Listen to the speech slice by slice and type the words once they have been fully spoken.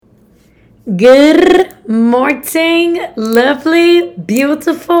Good morning, lovely,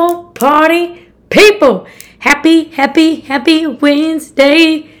 beautiful party people. Happy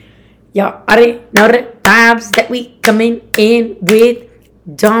Wednesday. Y'all already know the vibes that we coming in with.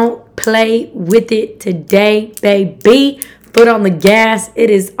 Don't play with it today, baby. Foot on the gas. It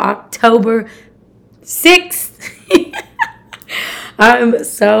is October 6th. I'm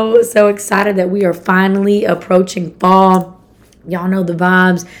so excited that we are finally approaching fall. Y'all know the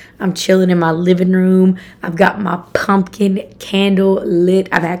vibes. I'm chilling in my living room. I've got my pumpkin candle lit.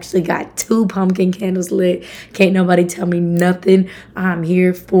 I've actually got 2 pumpkin candles lit. Can't nobody tell me nothing. I'm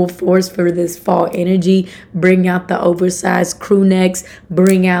here full force for this fall energy. Bring out the oversized crew necks.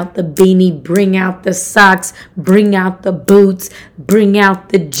 Bring out the beanie. Bring out the socks. Bring out the boots. Bring out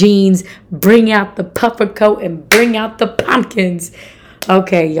the jeans. Bring out the puffer coat and bring out the pumpkins.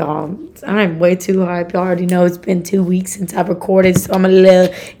 Okay, y'all. I'm way too hype. Y'all already know it's been 2 weeks since I've recorded, so I'm a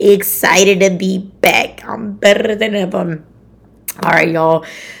little excited to be back. I'm better than ever. All right, y'all.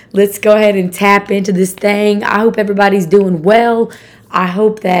 Let's go ahead and tap into this thing. I hope everybody's doing well. I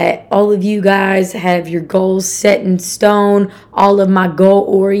hope that all of you guys have your goals set in stone. All of my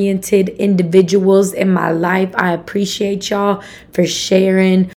goal-oriented individuals in my life, I appreciate y'all for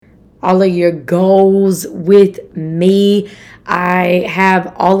sharing all of your goals with me. I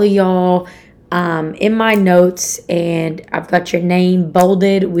have all of y'all in my notes, and I've got your name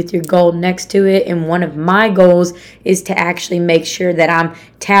bolded with your goal next to it. And one of my goals is to actually make sure that I'm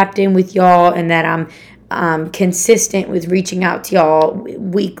tapped in with y'all and that I'm consistent with reaching out to y'all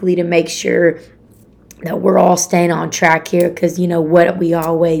weekly to make sure that we're all staying on track here, because you know what we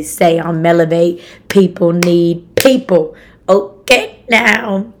always say on Melevate, people need people. Okay,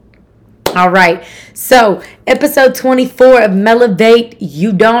 now. All right, so episode 24 of Melevate,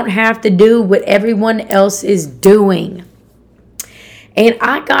 you don't have to do what everyone else is doing. And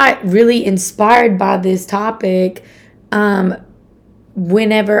I got really inspired by this topic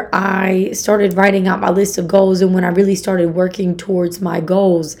whenever I started writing out my list of goals and when I really started working towards my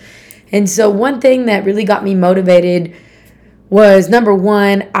goals. And so one thing that really got me motivated was, number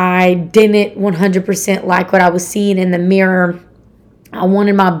one, I didn't 100% like what I was seeing in the mirror. I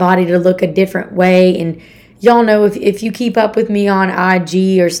wanted my body to look a different way. And y'all know, if you keep up with me on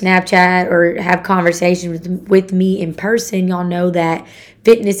IG or Snapchat or have conversations with me in person, y'all know that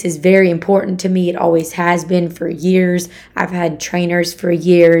fitness is very important to me. It always has been for years. I've had trainers for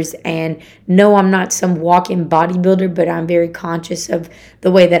years, and no, I'm not some walk-in bodybuilder, but I'm very conscious of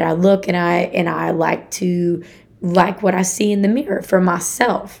the way that I look, and I like what I see in the mirror for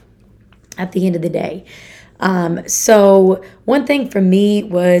myself at the end of the day. So one thing for me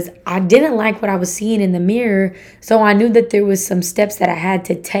was I didn't like what I was seeing in the mirror. So I knew that there was some steps that I had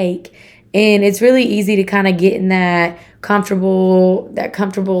to take. And it's really easy to kind of get in that comfortable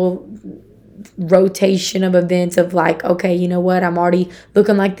rotation of events of like, okay, you know what? I'm already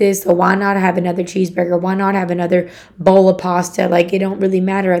looking like this. So why not have another cheeseburger? Why not have another bowl of pasta? Like, it don't really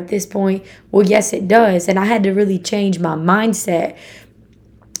matter at this point. Well, yes, it does. And I had to really change my mindset.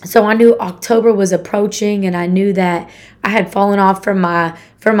 So I knew October was approaching, and I knew that I had fallen off from my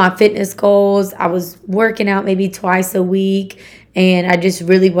fitness goals. I was working out maybe twice a week, and I just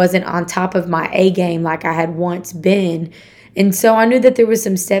really wasn't on top of my A game like I had once been. And so I knew that there were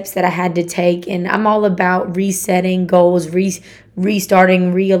some steps that I had to take, and I'm all about resetting goals,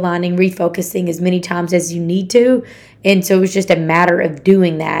 restarting, realigning, refocusing as many times as you need to. And so it was just a matter of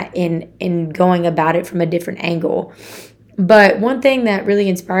doing that and going about it from a different angle. But one thing that really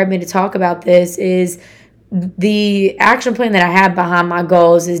inspired me to talk about this is the action plan that I have behind my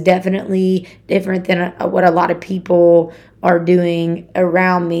goals is definitely different than what a lot of people are doing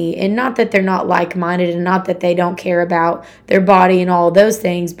around me. And not that they're not like-minded, and not that they don't care about their body and all those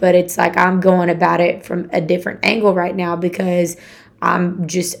things, but it's like I'm going about it from a different angle right now, because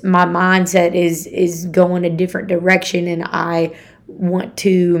my mindset is going a different direction, and I want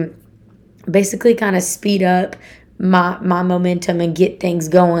to basically kind of speed up my momentum and get things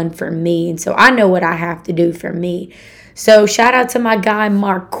going for me. And so I know what I have to do for me. So shout out to my guy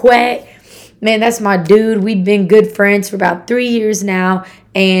Marquette. Man, that's my dude. We've been good friends for about 3 years now.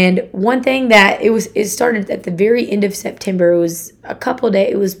 And one thing that it started at the very end of September. It was a couple of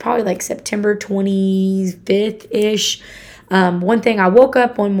days. It was probably like September 25th-ish. One thing, I woke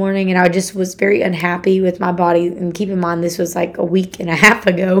up one morning and I just was very unhappy with my body. And keep in mind, this was like a week and a half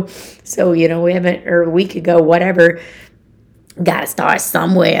ago. So, you know, or a week ago, whatever. Got to start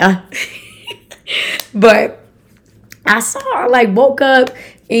somewhere. But I woke up,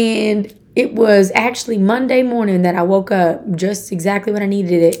 and it was actually Monday morning that I woke up, just exactly when I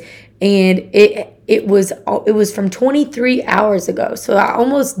needed it. and it was from 23 hours ago. So I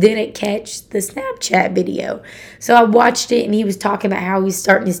almost didn't catch the Snapchat video. So I watched it, and he was talking about how he's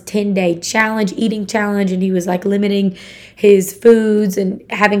starting his 10-day challenge, eating challenge, and he was like limiting his foods and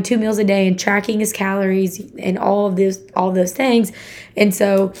having 2 meals a day and tracking his calories and all those things. And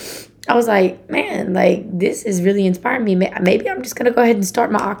so I was like, man, like this is really inspiring me. Maybe I'm just gonna go ahead and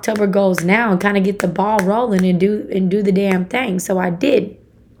start my October goals now and kind of get the ball rolling and do the damn thing. So I did.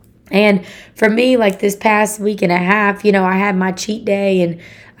 And for me, like this past week and a half, I had my cheat day, and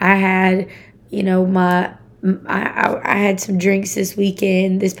I had, my I had some drinks this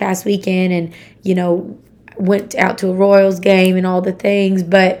past weekend, and went out to a Royals game and all the things,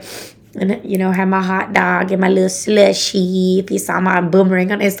 but. And had my hot dog and my little slushy. If you saw my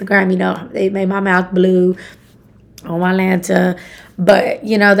boomerang on Instagram, it made my mouth blue on my Lanta. But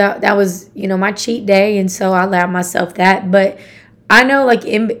that was my cheat day, and so I allowed myself that. But I know, like,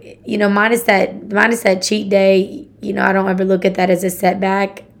 minus that cheat day, I don't ever look at that as a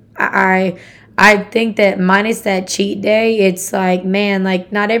setback. I think that minus that cheat day, it's like, man, like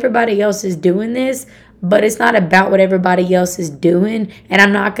not everybody else is doing this, but it's not about what everybody else is doing, and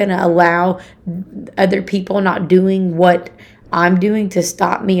I'm not gonna allow other people not doing what I'm doing to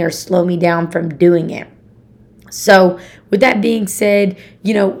stop me or slow me down from doing it. So, with that being said,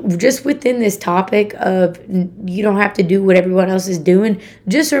 just within this topic of you don't have to do what everyone else is doing,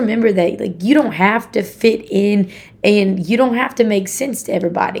 just remember that, like, you don't have to fit in and you don't have to make sense to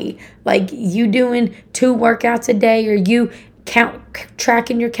everybody. Like, you doing 2 workouts a day, or you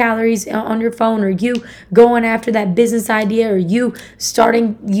tracking your calories on your phone, or you going after that business idea, or you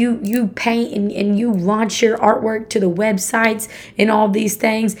starting you paint and you launch your artwork to the websites and all these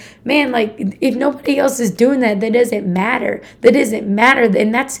things, man, like if nobody else is doing that, that doesn't matter.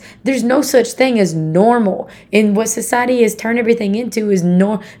 And there's no such thing as normal. And what society has turned everything into is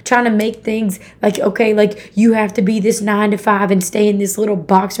trying to make things like, okay, like you have to be this 9 to 5 and stay in this little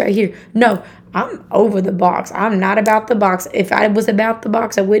box right here. No, I'm over the box. I'm not about the box. If I was about the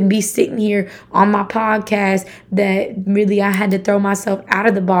box, I wouldn't be sitting here on my podcast that really I had to throw myself out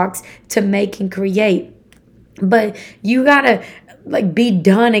of the box to make and create. But you gotta like be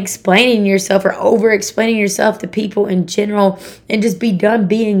done explaining yourself or over explaining yourself to people in general, and just be done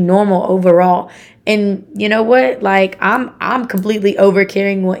being normal overall. And you know what? Like I'm completely over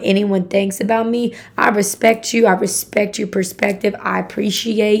caring what anyone thinks about me. I respect you. I respect your perspective. I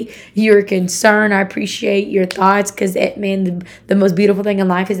appreciate your concern. I appreciate your thoughts, because man, the most beautiful thing in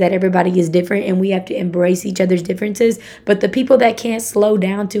life is that everybody is different and we have to embrace each other's differences. But the people that can't slow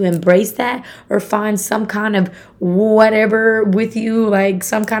down to embrace that or find some kind of whatever with you, like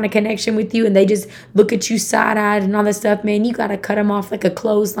some kind of connection with you, and they just look at you side-eyed and all that stuff, man, you got to cut them off like a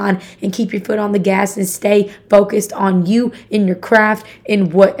clothesline and keep your foot on the gas and stay focused on you in your craft, in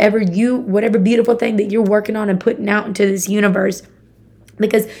whatever beautiful thing that you're working on and putting out into this universe.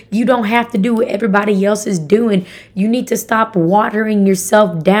 Because you don't have to do what everybody else is doing. You need to stop watering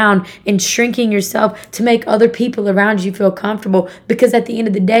yourself down and shrinking yourself to make other people around you feel comfortable. Because at the end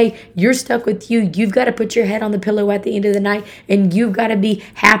of the day, you're stuck with you. You've got to put your head on the pillow at the end of the night, and you've got to be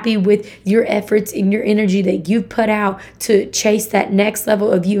happy with your efforts and your energy that you've put out to chase that next level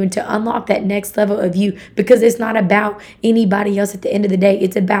of you and to unlock that next level of you. Because it's not about anybody else at the end of the day.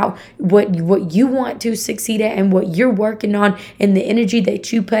 It's about what you want to succeed at and what you're working on and the energy that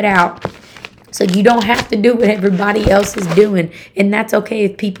you put out. So you don't have to do what everybody else is doing, and that's okay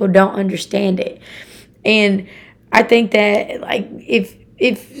if people don't understand it. And I think that like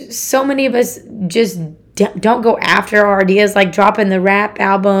if so many of us just don't go after our ideas, like dropping the rap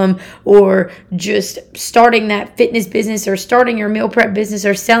album or just starting that fitness business or starting your meal prep business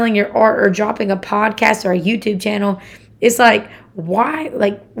or selling your art or dropping a podcast or a YouTube channel, it's like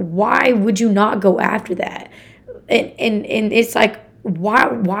why would you not go after that? And it's like,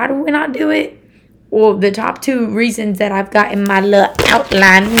 why do we not do it? Well, the top 2 reasons that I've got in my little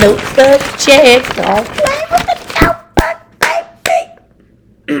outline notebook, check. Don't play with the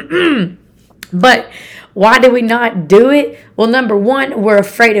notebook, baby. But why do we not do it? Well, number 1, we're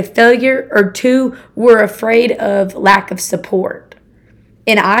afraid of failure, or 2, we're afraid of lack of support.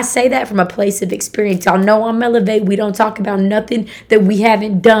 And I say that from a place of experience. Y'all know on Elevate, we don't talk about nothing that we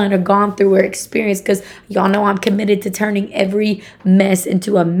haven't done or gone through or experienced, because y'all know I'm committed to turning every mess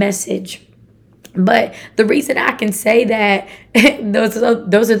into a message. But the reason I can say that those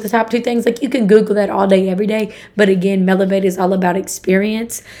are the top 2 things. Like, you can Google that all day, every day. But again, Elevate is all about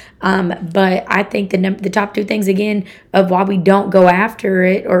experience. But I think the top 2 things, again, of why we don't go after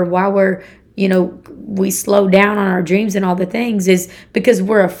it, or why we're we slow down on our dreams and all the things is because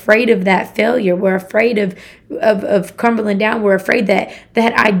we're afraid of that failure. We're afraid of crumbling down. We're afraid that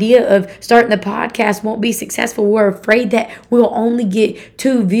that idea of starting the podcast won't be successful. We're afraid that we'll only get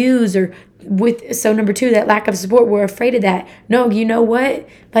 2 views so number 2, that lack of support. We're afraid of that. No, you know what?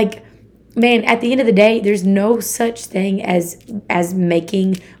 Like, man, at the end of the day, there's no such thing as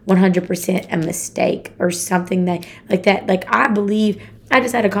making 100% a mistake or something like that. Like, I believe, I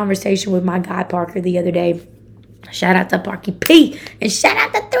just had a conversation with my guy Parker the other day. Shout out to Parky P and shout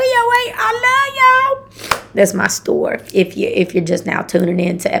out to 308. I love y'all. That's my store. If you're just now tuning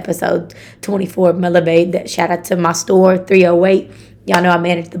in to episode 24 of Melabade, that shout out to my store 308. Y'all know I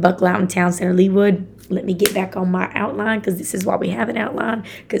manage the Buckle Out in Town Center, Leawood. Let me get back on my outline, because this is why we have an outline,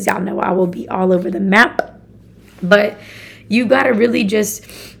 because y'all know I will be all over the map. But you got to really just,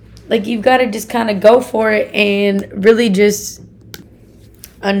 you've got to just kind of go for it and really just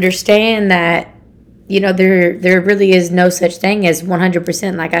understand that, there really is no such thing as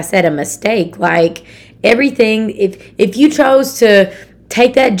 100%, like I said, a mistake. Like, everything, if you chose to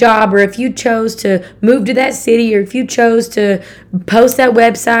take that job, or if you chose to move to that city, or if you chose to post that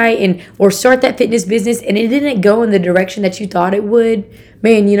website or start that fitness business and it didn't go in the direction that you thought it would,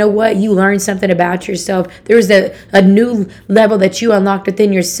 man, you know what? You learned something about yourself. There was a new level that you unlocked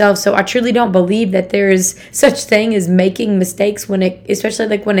within yourself. So I truly don't believe that there is such thing as making mistakes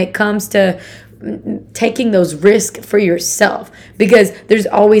especially when it comes to taking those risks for yourself, because there's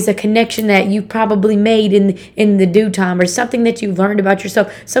always a connection that you probably made in the due time, or something that you learned about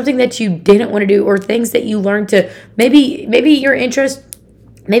yourself, something that you didn't want to do, or things that you learned to maybe your interest,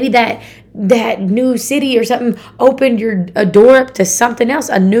 maybe that new city or something opened a door up to something else,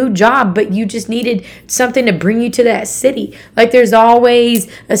 a new job, but you just needed something to bring you to that city. Like, there's always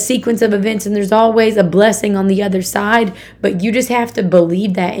a sequence of events and there's always a blessing on the other side, but you just have to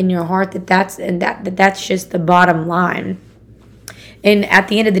believe that in your heart, that's just the bottom line. And at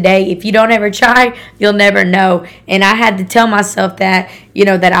the end of the day, if you don't ever try, you'll never know. And I had to tell myself that,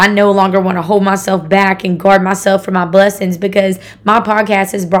 that I no longer want to hold myself back and guard myself for my blessings, because my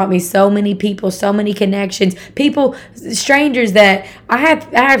podcast has brought me so many people, so many connections, strangers that I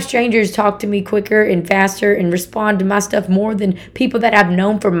have strangers talk to me quicker and faster and respond to my stuff more than people that I've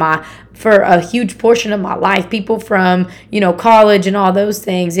known for a huge portion of my life, people from, college and all those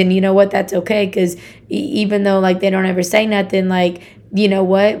things. And you know what? That's okay, because even though they don't ever say nothing, you know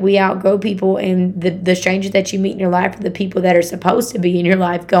what? We outgrow people, and the strangers that you meet in your life are the people that are supposed to be in your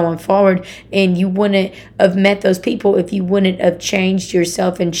life going forward. And you wouldn't have met those people if you wouldn't have changed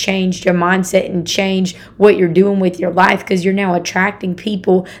yourself and changed your mindset and changed what you're doing with your life, because you're now attracting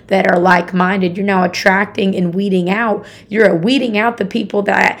people that are like-minded. You're now attracting and weeding out. You're weeding out the people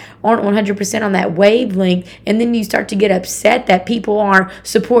that aren't 100% on that wavelength, and then you start to get upset that people aren't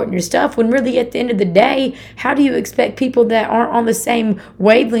supporting your stuff, when really at the end of the day, how do you expect people that aren't on the same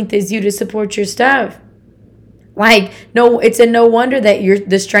wavelength as you to support your stuff? No, it's no wonder that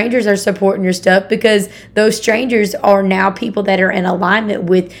the strangers are supporting your stuff, because those strangers are now people that are in alignment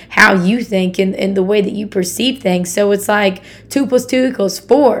with how you think and the way that you perceive things. So it's 2 + 2 =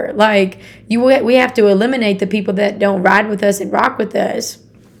 4. We have to eliminate the people that don't ride with us and rock with us,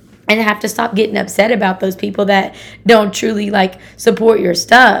 and have to stop getting upset about those people that don't truly support your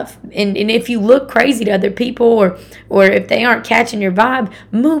stuff. And if you look crazy to other people, or if they aren't catching your vibe,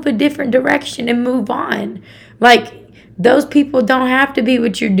 move a different direction and move on. Those people don't have to be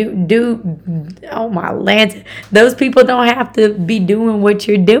what you do. Oh my Lance. Those people don't have to be doing what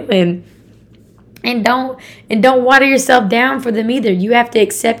you're doing. And don't water yourself down for them either. You have to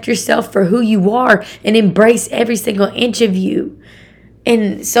accept yourself for who you are and embrace every single inch of you.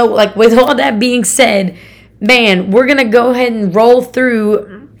 And so, with all that being said, man, we're going to go ahead and roll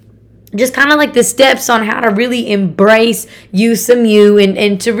through just kind of the steps on how to really embrace you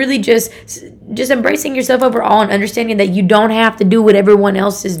and to really just embracing yourself overall, and understanding that you don't have to do what everyone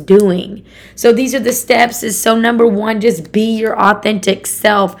else is doing. So these are the steps. So number 1, just be your authentic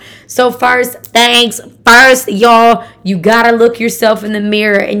self. So first, y'all, you got to look yourself in the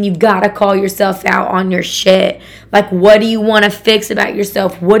mirror and you got to call yourself out on your shit. What do you want to fix about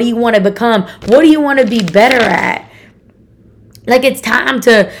yourself? What do you want to become? What do you want to be better at? It's time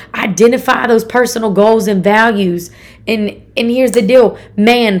to identify those personal goals and values And here's the deal,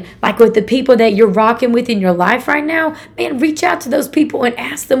 man, like with the people that you're rocking with in your life right now, man, reach out to those people and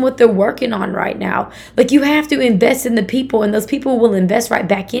ask them what they're working on right now. Like, you have to invest in the people, and those people will invest right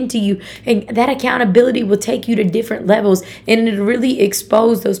back into you. And that accountability will take you to different levels, and it'll really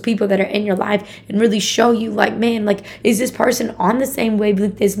expose those people that are in your life and really show you, like, man, like, is this person on the same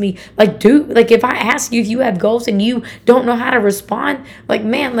wavelength as me? Like, dude, like, if I ask you if you have goals and you don't know how to respond, like,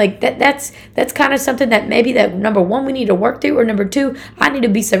 man, like, that's kind of something that maybe that, number one, we need to work through, or number two, I need to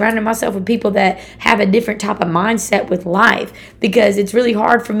be surrounding myself with people that have a different type of mindset with life, because it's really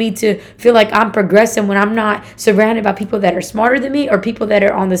hard for me to feel like I'm progressing when I'm not surrounded by people that are smarter than me or people that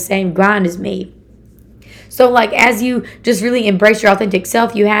are on the same grind as me. So, like, as you just really embrace your authentic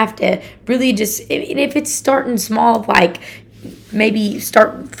self, you have to really just, if it's starting small, like, maybe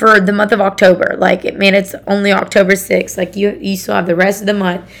start for the month of October. Like, man, it's only October 6th. Like, you still have the rest of the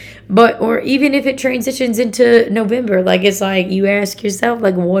month. But, or even if it transitions into November, like, it's like you ask yourself,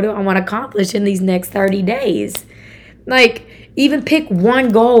 like, what do I want to accomplish in these next 30 days? Like, even pick one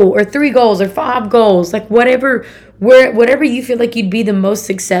goal or 3 goals or 5 goals, like whatever you feel like you'd be the most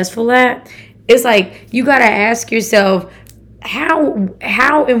successful at. It's like you got to ask yourself,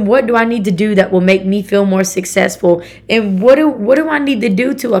 how and what do I need to do that will make me feel more successful, and what do I need to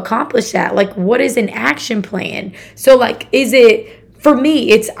do to accomplish that? Like, what is an action plan? So, like, is it, for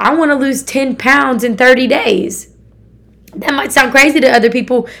me, it's I want to lose 10 pounds in 30 days. That might sound crazy to other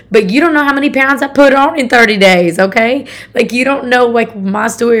people, but you don't know how many pounds I put on in 30 days, okay? Like, you don't know, like, my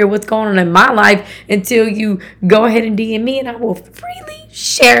story or what's going on in my life until you go ahead and DM me, and I will freely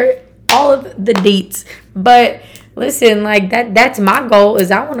share all of the deets. But listen, like, that's my goal,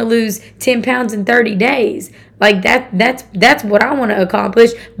 is I want to lose 10 pounds in 30 days. Like, that's what I want to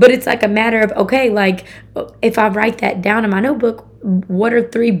accomplish. But it's like a matter of, okay, like, if I write that down in my notebook, what are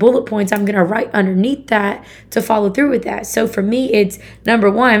 3 bullet points I'm going to write underneath that to follow through with that? So for me, it's number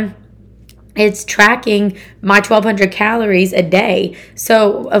 1, it's tracking my 1,200 calories a day.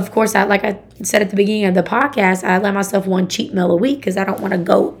 So, of course, like I said at the beginning of the podcast, I allow myself 1 cheat meal a week because I don't want to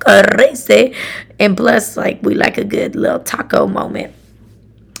go crazy. And plus, like, we like a good little taco moment.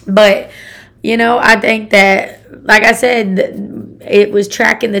 But, I think that, like I said, it was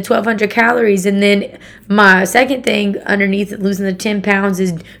tracking the 1,200 calories. And then my second thing underneath losing the 10 pounds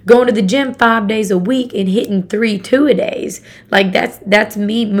is going to the gym 5 days a week and hitting 3 2-a-days. Like, that's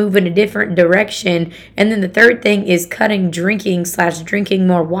me moving a different direction. And then the third thing is cutting drinking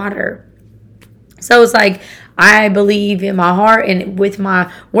more water. So it's like, I believe in my heart and with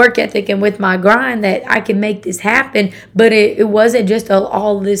my work ethic and with my grind that I can make this happen. But it wasn't just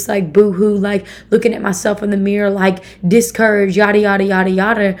all this, like, boo-hoo, like, looking at myself in the mirror, like, discouraged, yada, yada, yada,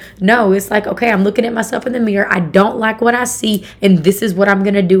 yada. No, it's like, okay, I'm looking at myself in the mirror. I don't like what I see, and this is what I'm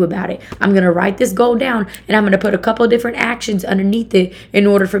going to do about it. I'm going to write this goal down, and I'm going to put a couple of different actions underneath it in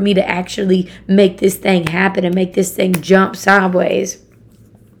order for me to actually make this thing happen and make this thing jump sideways.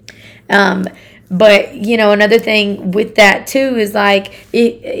 But, another thing with that too is, like,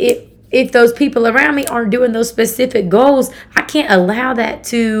 if those people around me aren't doing those specific goals, I can't allow that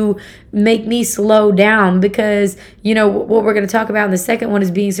to make me slow down, because, what we're going to talk about in the second one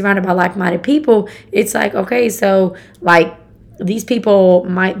is being surrounded by like-minded people. It's like, okay, so, like, these people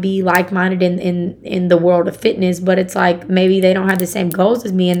might be like-minded in the world of fitness, but it's like maybe they don't have the same goals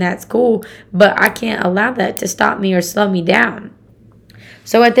as me, and that's cool, but I can't allow that to stop me or slow me down.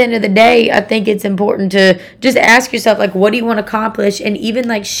 So at the end of the day, I think it's important to just ask yourself, like, what do you want to accomplish? And even,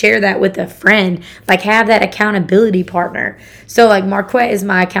 like, share that with a friend. Like, have that accountability partner. So, like, Marquette is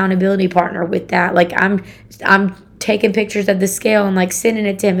my accountability partner with that. Like, I'm taking pictures of the scale and, like, sending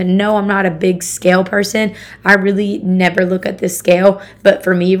it to him. And no, I'm not a big scale person. I really never look at the scale. But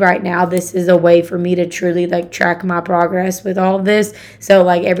for me right now, this is a way for me to truly, like, track my progress with all of this. So,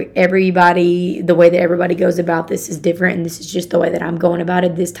 like, everybody, the way that everybody goes about this is different. And this is just the way that I'm going about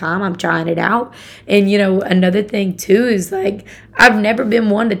it this time. I'm trying it out. And, another thing too is, like, I've never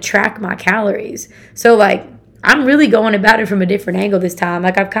been one to track my calories. So, like, I'm really going about it from a different angle this time.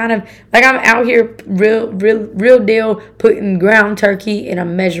 Like, I'm out here real deal putting ground turkey in a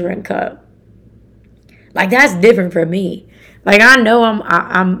measuring cup. Like, that's different for me. Like, I know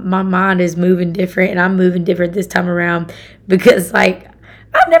my mind is moving different, and I'm moving different this time around, because, like,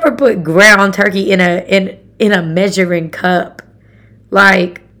 I've never put ground turkey in a measuring cup.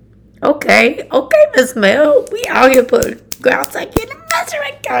 Like, okay, Miss Mel, we out here putting ground turkey in a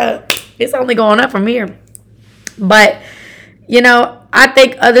measuring cup. It's only going up from here. But, I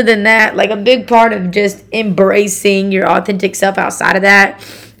think other than that, like, a big part of just embracing your authentic self outside of that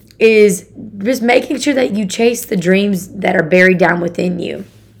is just making sure that you chase the dreams that are buried down within you.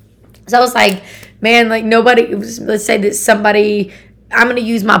 So I was like, man, like nobody, let's say that somebody, I'm going to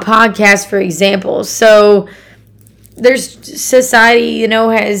use my podcast for example. So there's society,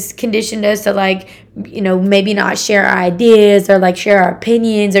 has conditioned us to like, maybe not share our ideas or like share our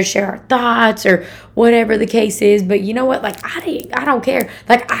opinions or share our thoughts or whatever the case is. But you know what? Like, I don't care.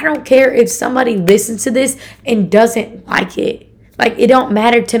 Like, I don't care if somebody listens to this and doesn't like it. Like, it don't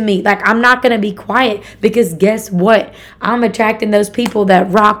matter to me. Like, I'm not going to be quiet because guess what? I'm attracting those people that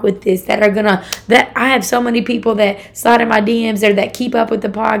rock with this, that I have so many people that slide in my DMs or that keep up with the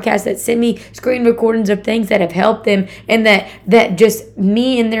podcast, that send me screen recordings of things that have helped them, and that just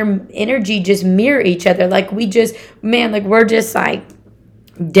me and their energy just mirror each other. Like, we're just like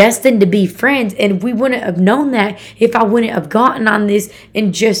destined to be friends, and we wouldn't have known that if I wouldn't have gotten on this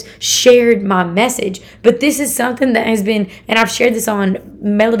and just shared my message. But this is something that has been, and I've shared this on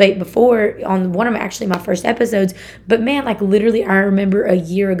Melevate before on one of my first episodes, but man, like literally I remember a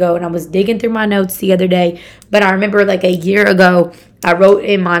year ago, and I was digging through my notes the other day, but I remember like a year ago I wrote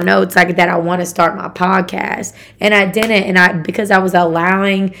in my notes like that I want to start my podcast, and I didn't, and because I was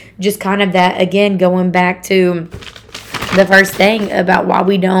allowing just kind of that, again, going back to the first thing about why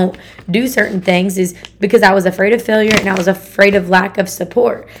we don't do certain things is because I was afraid of failure and I was afraid of lack of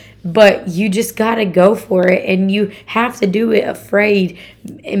support. But you just got to go for it, and you have to do it afraid,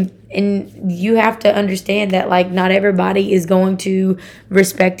 and you have to understand that like not everybody is going to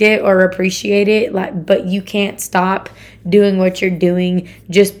respect it or appreciate it, like, but you can't stop doing what you're doing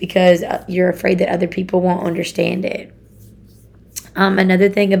just because you're afraid that other people won't understand it. Another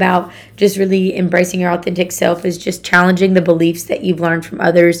thing about just really embracing your authentic self is just challenging the beliefs that you've learned from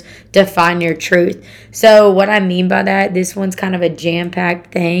others to find your truth. So what I mean by that, this one's kind of a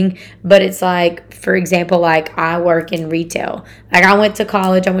jam-packed thing, but it's like, for example, like I work in retail. Like I went to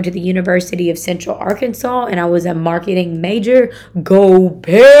college, I went to the University of Central Arkansas, and I was a marketing major. Go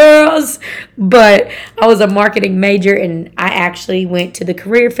Bears! But I was a marketing major, and I actually went to the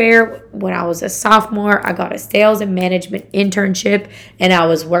career fair when I was a sophomore. I got a sales and management internship, and I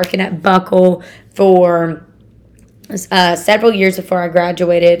was working at Buckle for several years before I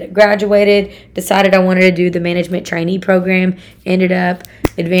graduated, decided I wanted to do the management trainee program, ended up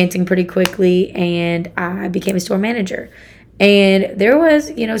advancing pretty quickly, and I became a store manager. And there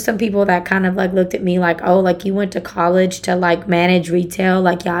was, some people that kind of like looked at me like, oh, like you went to college to like manage retail,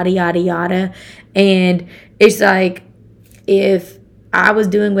 like yada, yada, yada. And it's like, if I was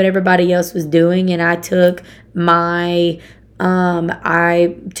doing what everybody else was doing, and I took my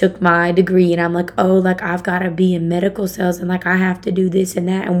degree, and I'm like, oh, like I've got to be in medical sales, and like I have to do this and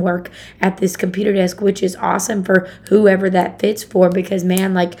that and work at this computer desk, which is awesome for whoever that fits for, because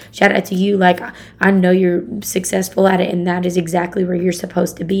man, like shout out to you, like I know you're successful at it, and that is exactly where you're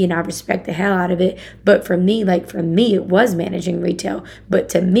supposed to be, and I respect the hell out of it. But for me it was managing retail, but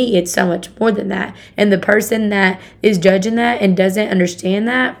to me it's so much more than that. And the person that is judging that and doesn't understand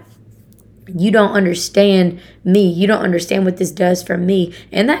that, you don't understand me. You don't understand what this does for me.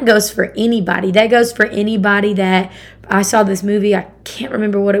 And that goes for anybody. That I saw this movie. I can't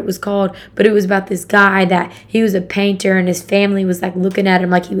remember what it was called, but it was about this guy that he was a painter, and his family was like looking at him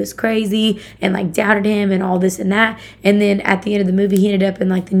like he was crazy and like doubted him and all this and that. And then at the end of the movie, he ended up in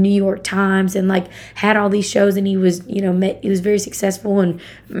like the New York Times and like had all these shows, and he was, he was very successful, and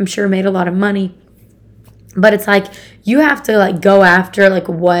I'm sure made a lot of money. But it's like you have to like go after like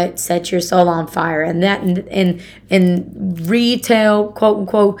what sets your soul on fire, and that and retail, quote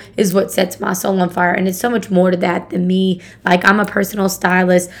unquote, is what sets my soul on fire. And it's so much more to that than me. Like I'm a personal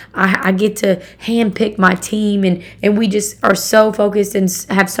stylist. I get to handpick my team, and we just are so focused and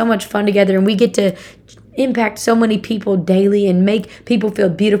have so much fun together, and we get to impact so many people daily and make people feel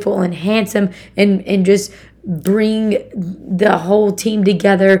beautiful and handsome, and just bring the whole team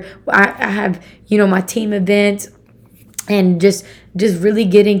together. I have, my team events, and just really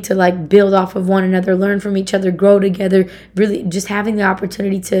getting to like build off of one another, learn from each other, grow together, really just having the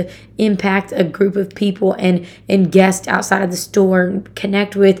opportunity to impact a group of people and guests outside of the store, and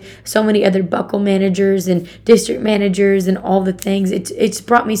connect with so many other Buckle managers and district managers and all the things. It's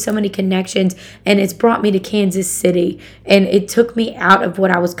brought me so many connections, and it's brought me to Kansas City, and it took me out of what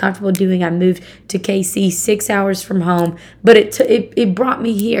I was comfortable doing. I moved to KC 6 hours from home, but it brought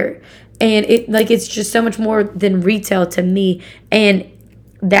me here. And it's just so much more than retail to me. And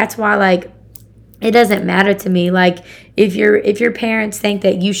that's why like it doesn't matter to me. Like if your parents think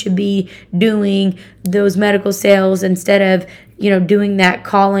that you should be doing those medical sales instead of, doing that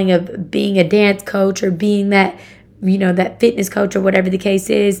calling of being a dance coach or being that, that fitness coach or whatever the case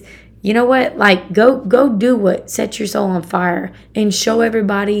is, you know what? Like, go do what sets your soul on fire and show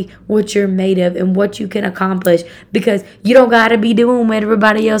everybody what you're made of and what you can accomplish, because you don't got to be doing what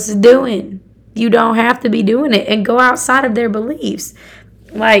everybody else is doing. You don't have to be doing it, and go outside of their beliefs.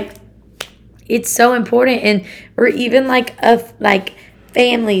 Like, it's so important. And or even like a like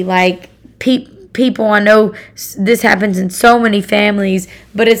family, like people, I know this happens in so many families,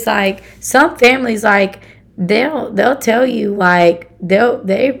 but it's like some families, like they'll tell you, like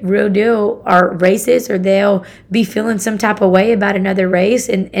they real deal are racist, or they'll be feeling some type of way about another race,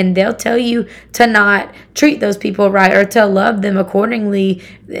 and they'll tell you to not treat those people right, or to love them accordingly,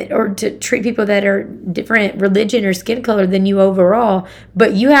 or to treat people that are different religion or skin color than you overall.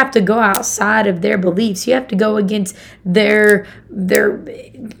 But you have to go outside of their beliefs. You have to go against their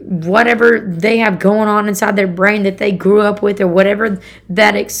whatever they have going on inside their brain that they grew up with, or whatever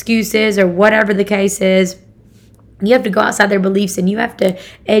that excuse is, or whatever the case is. You have to go outside their beliefs, and you have to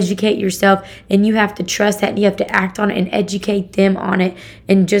educate yourself, and you have to trust that, and you have to act on it and educate them on it,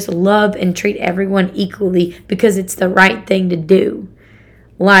 and just love and treat everyone equally, because it's the right thing to do.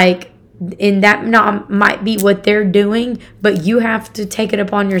 Like, and that might be what they're doing, but you have to take it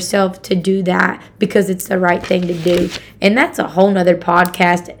upon yourself to do that, because it's the right thing to do. And that's a whole nother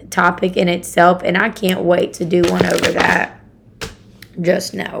podcast topic in itself, and I can't wait to do one over that.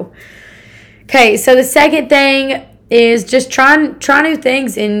 Just know. Okay, so the second thing is just try new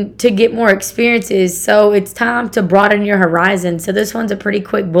things and to get more experiences. So it's time to broaden your horizon. So this one's a pretty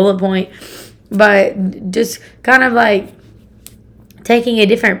quick bullet point, but just kind of like taking a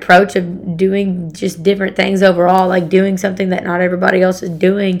different approach of doing just different things overall, like doing something that not everybody else is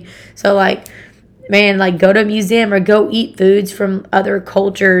doing. So like, man, like go to a museum, or go eat foods from other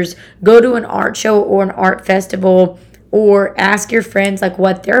cultures, go to an art show or an art festival, or ask your friends like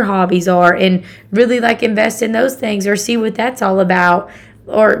what their hobbies are, and really like invest in those things, or see what that's all about.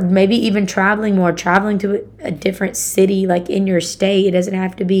 Or maybe even traveling to a different city, like in your state. It doesn't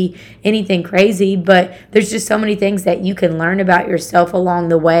have to be anything crazy, but there's just so many things that you can learn about yourself along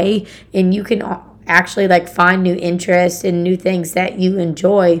the way, and you can actually like find new interests and new things that you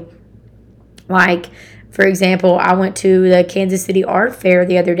enjoy. Like, for example, I went to the Kansas City Art Fair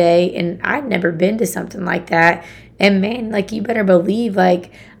the other day, and I'd never been to something like that. And man, like, you better believe,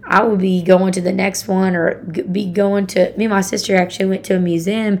 like, I will be going to the next one, or be going to, me and my sister actually went to a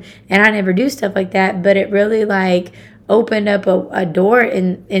museum, and I never do stuff like that, but it really like opened up a door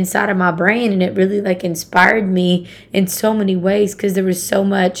inside of my brain, and it really like inspired me in so many ways, because there was so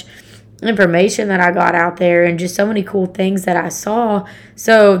much information that I got out there, and just so many cool things that I saw.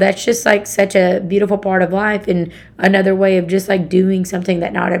 So that's just like such a beautiful part of life, and another way of just like doing something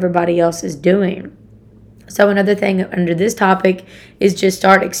that not everybody else is doing. So another thing under this topic is just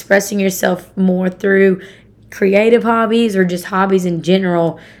start expressing yourself more through creative hobbies, or just hobbies in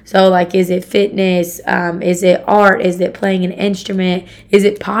general. So like, is it fitness? Is it art? Is it playing an instrument? Is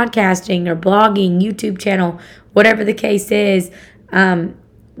it podcasting or blogging, YouTube channel? Whatever the case is,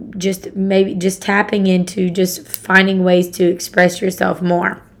 just tapping into just finding ways to express yourself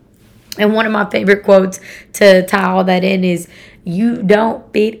more. And one of my favorite quotes to tie all that in is, "You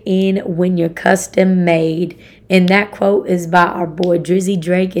don't fit in when you're custom made." And that quote is by our boy Drizzy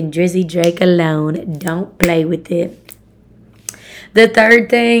Drake, and Drizzy Drake alone. Don't play with it. The third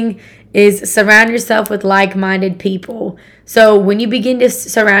thing is surround yourself with like-minded people. So when you begin to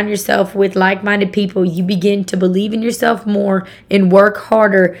surround yourself with like-minded people, you begin to believe in yourself more and work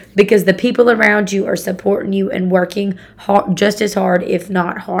harder, because the people around you are supporting you and working hard, just as hard, if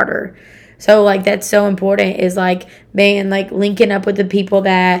not harder. So like, that's so important, is like, man, like linking up with the people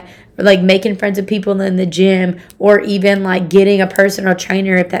that, like making friends with people in the gym, or even like getting a personal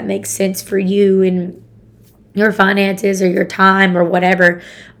trainer if that makes sense for you and your finances or your time or whatever.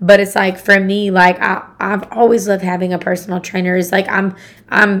 But it's like, for me, like I've always loved having a personal trainer. It's like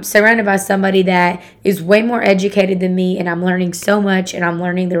I'm surrounded by somebody that is way more educated than me, and I'm learning so much, and I'm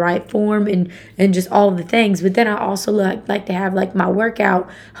learning the right form and just all of the things. But then I also like to have like my workout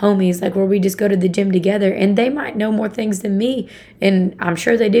homies, like where we just go to the gym together, and they might know more things than me, and I'm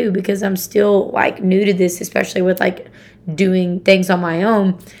sure they do, because I'm still like new to this, especially with like doing things on my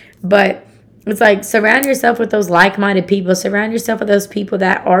own. But it's like, surround yourself with those like-minded people. Surround yourself with those people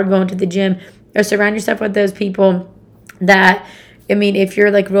that are going to the gym, or surround yourself with those people that, I mean, if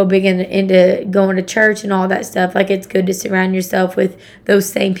you're like real big into going to church and all that stuff, like it's good to surround yourself with those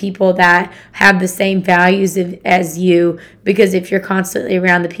same people that have the same values as you. Because if you're constantly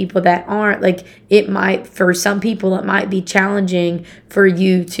around the people that aren't, like, it might, for some people, it might be challenging for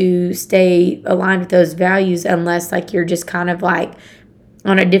you to stay aligned with those values, unless like you're just kind of like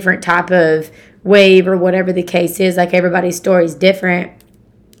on a different type of wave, or whatever the case is. Like, everybody's story is different.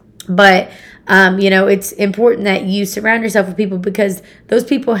 But, it's important that you surround yourself with people because those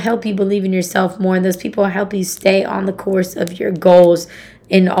people help you believe in yourself more, and those people help you stay on the course of your goals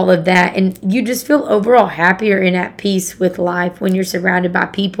and all of that. And you just feel overall happier and at peace with life when you're surrounded by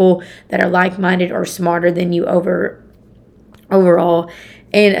people that are like-minded or smarter than you overall.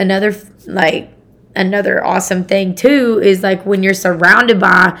 And another awesome thing too is like when you're surrounded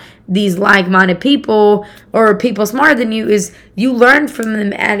by these like-minded people or people smarter than you, is you learn from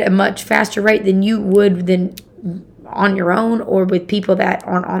them at a much faster rate than you would than on your own or with people that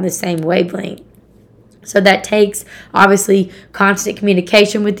aren't on the same wavelength. So that takes obviously constant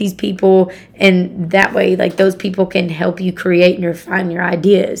communication with these people, and that way like those people can help you create and refine your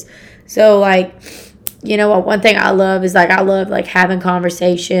ideas. So like, one thing I love is like I love like having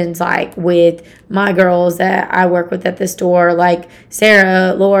conversations like with my girls that I work with at the store, like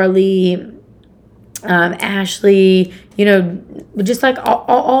Sarah, Laura Lee, Ashley, just like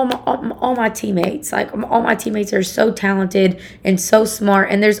all my teammates. Like all my teammates are so talented and so smart,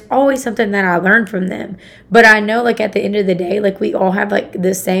 and there's always something that I learn from them. But I know like at the end of the day, like we all have like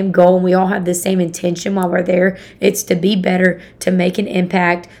the same goal and we all have the same intention while we're there. It's to be better, to make an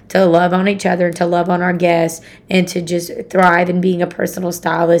impact, to love on each other, to love on our guests, and to just thrive in being a personal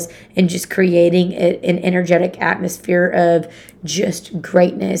stylist and just creating an energetic atmosphere of just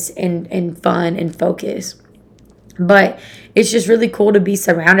greatness and fun and focus. But it's just really cool to be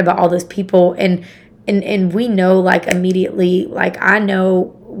surrounded by all those people, and we know like immediately, like I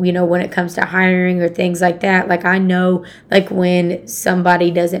know, when it comes to hiring or things like that, like I know like when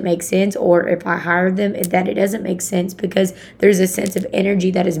somebody doesn't make sense, or if I hire them that it doesn't make sense, because there's a sense of energy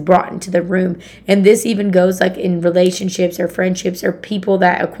that is brought into the room. And this even goes like in relationships or friendships or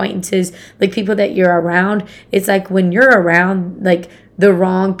acquaintances, like people that you're around. It's like when you're around like the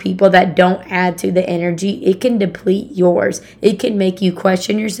wrong people that don't add to the energy, it can deplete yours. It can make you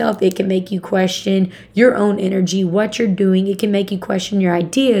question yourself. It can make you question your own energy, what you're doing. It can make you question your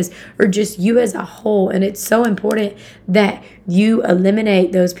ideas or just you as a whole. And it's so important that you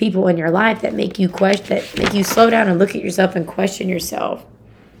eliminate those people in your life that make you slow down and look at yourself and question yourself.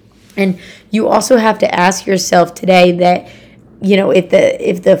 And you also have to ask yourself today that,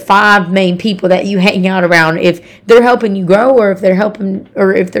 if the five main people that you hang out around, if they're helping you grow or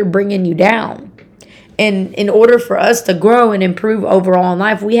if they're bringing you down. And in order for us to grow and improve overall in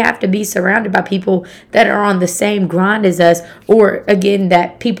life, we have to be surrounded by people that are on the same grind as us, or again,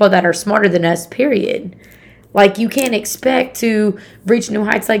 that people that are smarter than us, period. Like you can't expect to reach new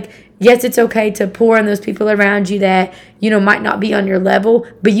heights. Like, yes, it's okay to pour on those people around you that, might not be on your level,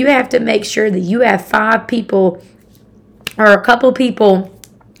 but you have to make sure that you have 5 people or a couple people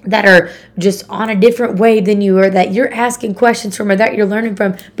that are just on a different wave than you, or that you're asking questions from, or that you're learning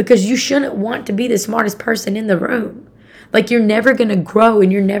from, because you shouldn't want to be the smartest person in the room. Like you're never going to grow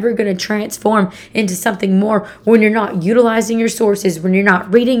and you're never going to transform into something more when you're not utilizing your sources, when you're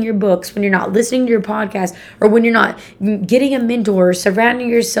not reading your books, when you're not listening to your podcast, or when you're not getting a mentor or surrounding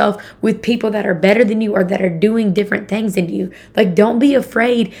yourself with people that are better than you or that are doing different things than you. Like don't be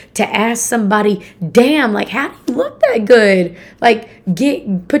afraid to ask somebody, damn, like how do you look that good? Like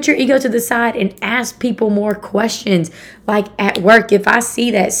put your ego to the side and ask people more questions. Like at work, if I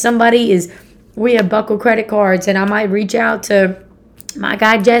see that we have Buckle credit cards, and I might reach out to my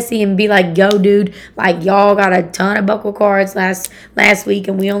guy Jesse and be like, yo dude, like y'all got a ton of Buckle cards last week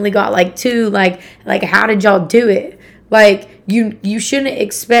and we only got like 2, like how did y'all do it? Like you shouldn't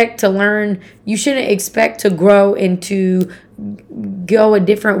expect to learn, you shouldn't expect to grow and to go a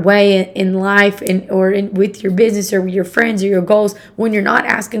different way in life with your business or with your friends or your goals when you're not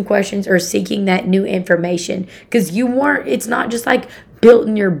asking questions or seeking that new information, because it's not just like built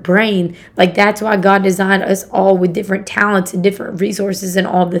in your brain. Like that's why God designed us all with different talents and different resources and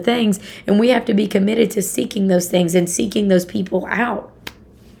all the things, and we have to be committed to seeking those things and seeking those people out.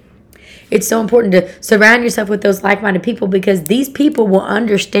 It's so important to surround yourself with those like-minded people, because these people will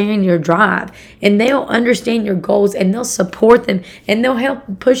understand your drive and they'll understand your goals and they'll support them and they'll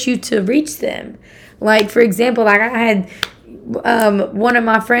help push you to reach them. Like for example, like I had one of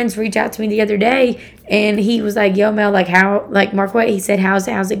my friends reach out to me the other day, and he was like, yo Mel, like how, like Marquette, he said, how's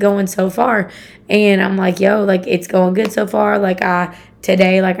it going so far? And I'm like, yo, like it's going good so far. Like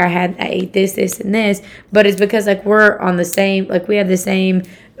today, like I ate this and this, but it's because like we're on the same, like we have the same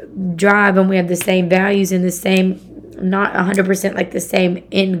drive and we have the same values and the same, not 100% like the same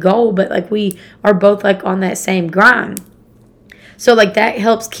end goal, but like we are both like on that same grind. So like that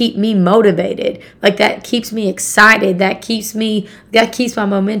helps keep me motivated. Like that keeps me excited. That keeps my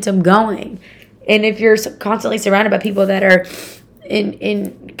momentum going. And if you're constantly surrounded by people that are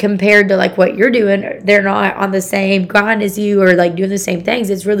in compared to like what you're doing, they're not on the same grind as you or like doing the same things.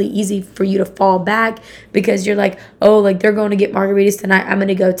 It's really easy for you to fall back because you're like, oh, like they're going to get margaritas tonight, I'm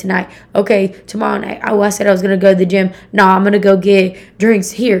gonna go tonight. Okay, tomorrow night, oh, I said I was gonna go to the gym, no, I'm gonna go get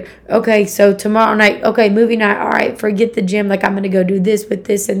drinks here. Okay, so tomorrow night, okay, movie night, all right, forget the gym, like I'm gonna go do this with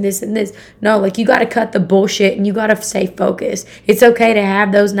this and this and this. No, like you got to cut the bullshit and you got to stay focused. It's okay to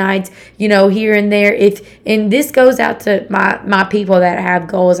have those nights, here and there. And this goes out to my people that have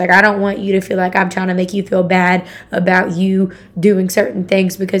goals. Like I don't want you to feel like I'm trying to make you feel bad about you doing certain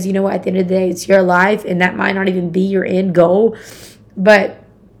things, because you know what, at the end of the day, it's your life and that might not even be your end goal. But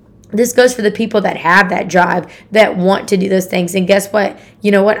this goes for the people that have that drive, that want to do those things. And guess what?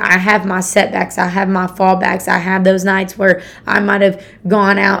 You know what? I have my setbacks. I have my fallbacks. I have those nights where I might have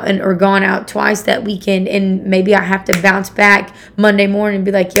gone out or gone out twice that weekend, and maybe I have to bounce back Monday morning and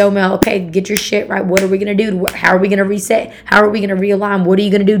be like, yo, Mel, okay, get your shit right. What are we going to do? How are we going to reset? How are we going to realign? What are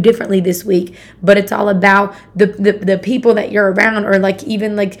you going to do differently this week? But it's all about the people that you're around, or like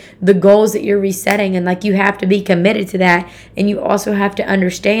even like the goals that you're resetting. And like you have to be committed to that. And you also have to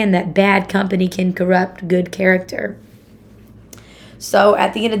understand that bad company can corrupt good character. So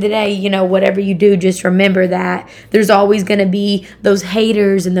at the end of the day, whatever you do, just remember that there's always going to be those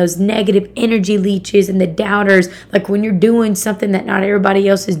haters and those negative energy leeches and the doubters. Like when you're doing something that not everybody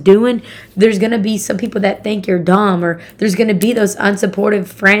else is doing, there's going to be some people that think you're dumb, or there's going to be those unsupportive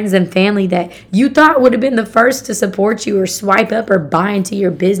friends and family that you thought would have been the first to support you or swipe up or buy into your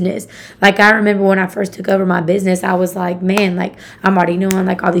business. Like I remember when I first took over my business, I was like, man, like I'm already knowing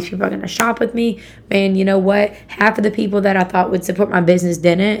like all these people are going to shop with me. Man, you know what? Half of the people that I thought would support my business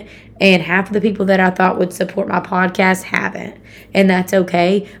didn't, and half of the people that I thought would support my podcast haven't, and that's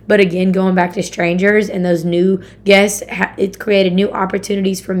okay. But again, going back to strangers and those new guests, it's created new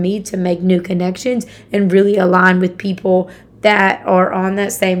opportunities for me to make new connections and really align with people that are on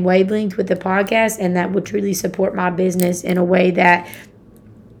that same wavelength with the podcast and that would truly support my business in a way that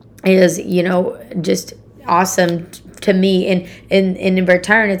is, just awesome to me. And in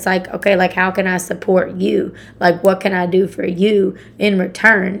return, it's like, okay, like how can I support you? Like what can I do for you in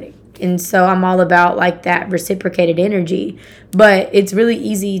return? And so I'm all about like that reciprocated energy. But it's really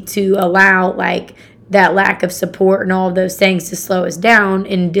easy to allow like that lack of support and all of those things to slow us down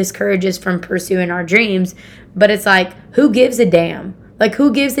and discourage us from pursuing our dreams. But it's like, who gives a damn? Like,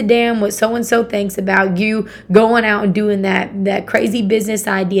 who gives a damn what so-and-so thinks about you going out and doing that crazy business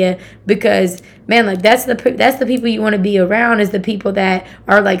idea? Because, man, like, that's the people you want to be around, is the people that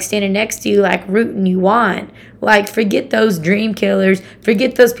are, like, standing next to you, like, rooting you on. Like, forget those dream killers.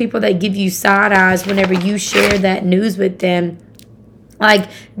 Forget those people that give you side eyes whenever you share that news with them. Like,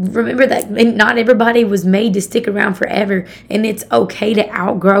 remember that not everybody was made to stick around forever, and it's okay to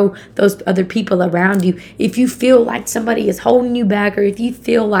outgrow those other people around you. If you feel like somebody is holding you back, or if you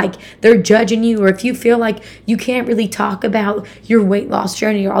feel like they're judging you, or if you feel like you can't really talk about your weight loss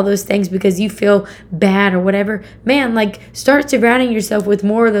journey or all those things because you feel bad or whatever, man, like, start surrounding yourself with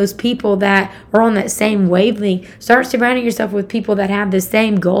more of those people that are on that same wavelength. Start surrounding yourself with people that have the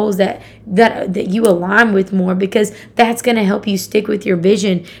same goals that you align with more, because that's going to help you stick with your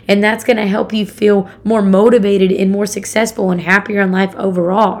vision, and that's going to help you feel more motivated and more successful and happier in life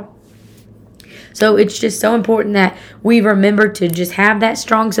overall. So it's just so important that we remember to just have that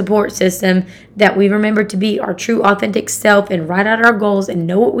strong support system, that we remember to be our true authentic self and write out our goals and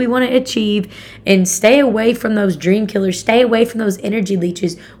know what we want to achieve, and stay away from those dream killers, stay away from those energy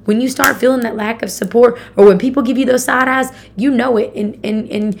leeches. When you start feeling that lack of support, or when people give you those side eyes, you know it.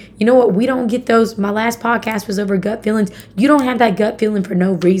 And you know what? We don't get those. My last podcast was over gut feelings. You don't have that gut feeling for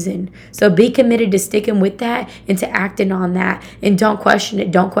no reason. So be committed to sticking with that and to acting on that. And don't question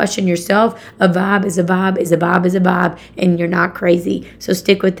it. Don't question yourself. A vibe is a vibe is a vibe is a vibe, and you're not crazy. So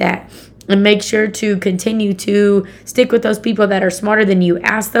stick with that. And make sure to continue to stick with those people that are smarter than you.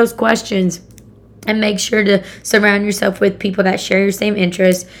 Ask those questions, and make sure to surround yourself with people that share your same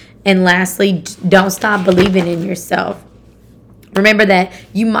interests. And lastly, don't stop believing in yourself. Remember that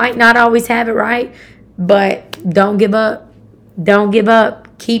you might not always have it right, but don't give up. Don't give up.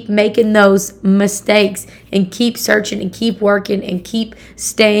 Keep making those mistakes, and keep searching and keep working and keep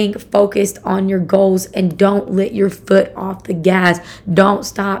staying focused on your goals, and don't let your foot off the gas. Don't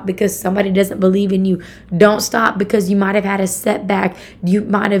stop because somebody doesn't believe in you. Don't stop because you might have had a setback. You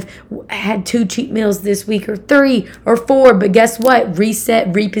might have had 2 cheat meals this week, or 3 or 4, but guess what?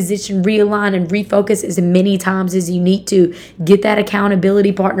 Reset, reposition, realign, and refocus as many times as you need to. Get that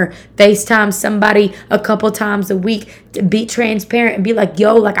accountability partner. FaceTime somebody a couple times a week. Be transparent and be like, yo,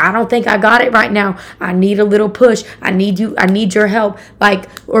 yo, like, I don't think I got it right now. I need a little push. I need your help. Like,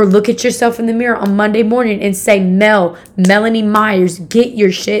 or look at yourself in the mirror on Monday morning and say, Melanie Myers, get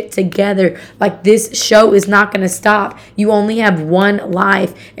your shit together. Like, this show is not going to stop. You only have one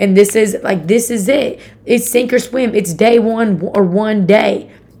life. And this is it. It's sink or swim. It's day one or one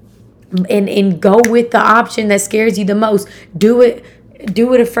day. And go with the option that scares you the most. Do it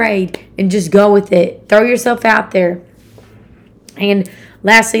afraid and just go with it. Throw yourself out there. And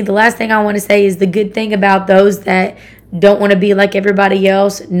lastly, the last thing I want to say is the good thing about those that don't want to be like everybody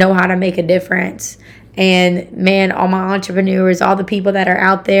else know how to make a difference. And man, all my entrepreneurs, all the people that are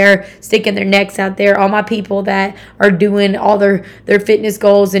out there sticking their necks out there, all my people that are doing all their fitness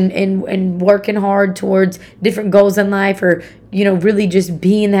goals and working hard towards different goals in life, or really just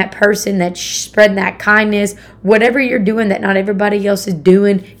being that person that's spreading that kindness. Whatever you're doing that not everybody else is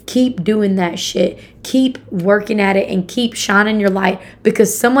doing, keep doing that shit. Keep working at it and keep shining your light,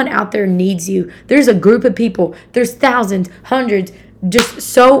 because someone out there needs you. There's a group of people, there's thousands, hundreds, just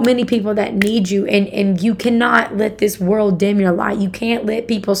so many people that need you, and you cannot let this world dim your light. You can't let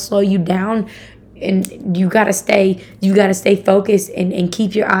people slow you down, and you gotta stay focused and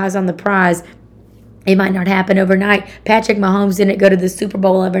keep your eyes on the prize. It might not happen overnight. Patrick Mahomes didn't go to the Super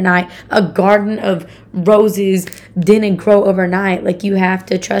Bowl overnight. A garden of roses didn't grow overnight. Like, you have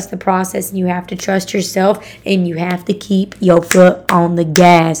to trust the process, and you have to trust yourself, and you have to keep your foot on the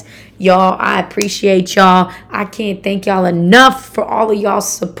gas. Y'all, I appreciate y'all. I can't thank y'all enough for all of y'all's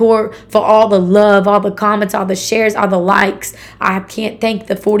support, for all the love, all the comments, all the shares, all the likes. I can't thank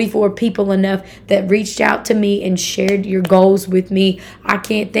the 44 people enough that reached out to me and shared your goals with me. I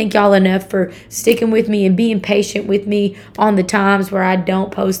can't thank y'all enough for sticking with me and being patient with me on the times where I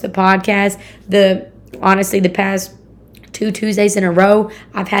don't post the podcast. Honestly, the past 2 Tuesdays in a row,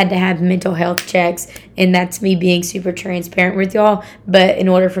 I've had to have mental health checks, and that's me being super transparent with y'all. But in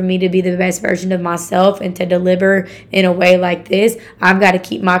order for me to be the best version of myself and to deliver in a way like this, I've got to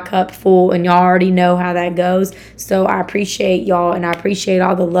keep my cup full, and y'all already know how that goes. So I appreciate y'all, and I appreciate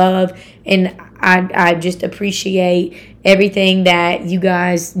all the love, and I just appreciate everything that you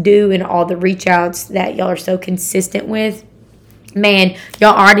guys do and all the reach outs that y'all are so consistent with. Man,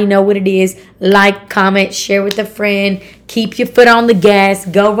 y'all already know what it is. Like, comment, share with a friend. Keep your foot on the gas.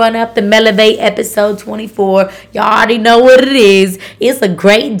 Go run up the Melevate episode 24. Y'all already know what it is. It's a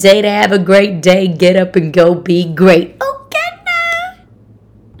great day to have a great day. Get up and go be great.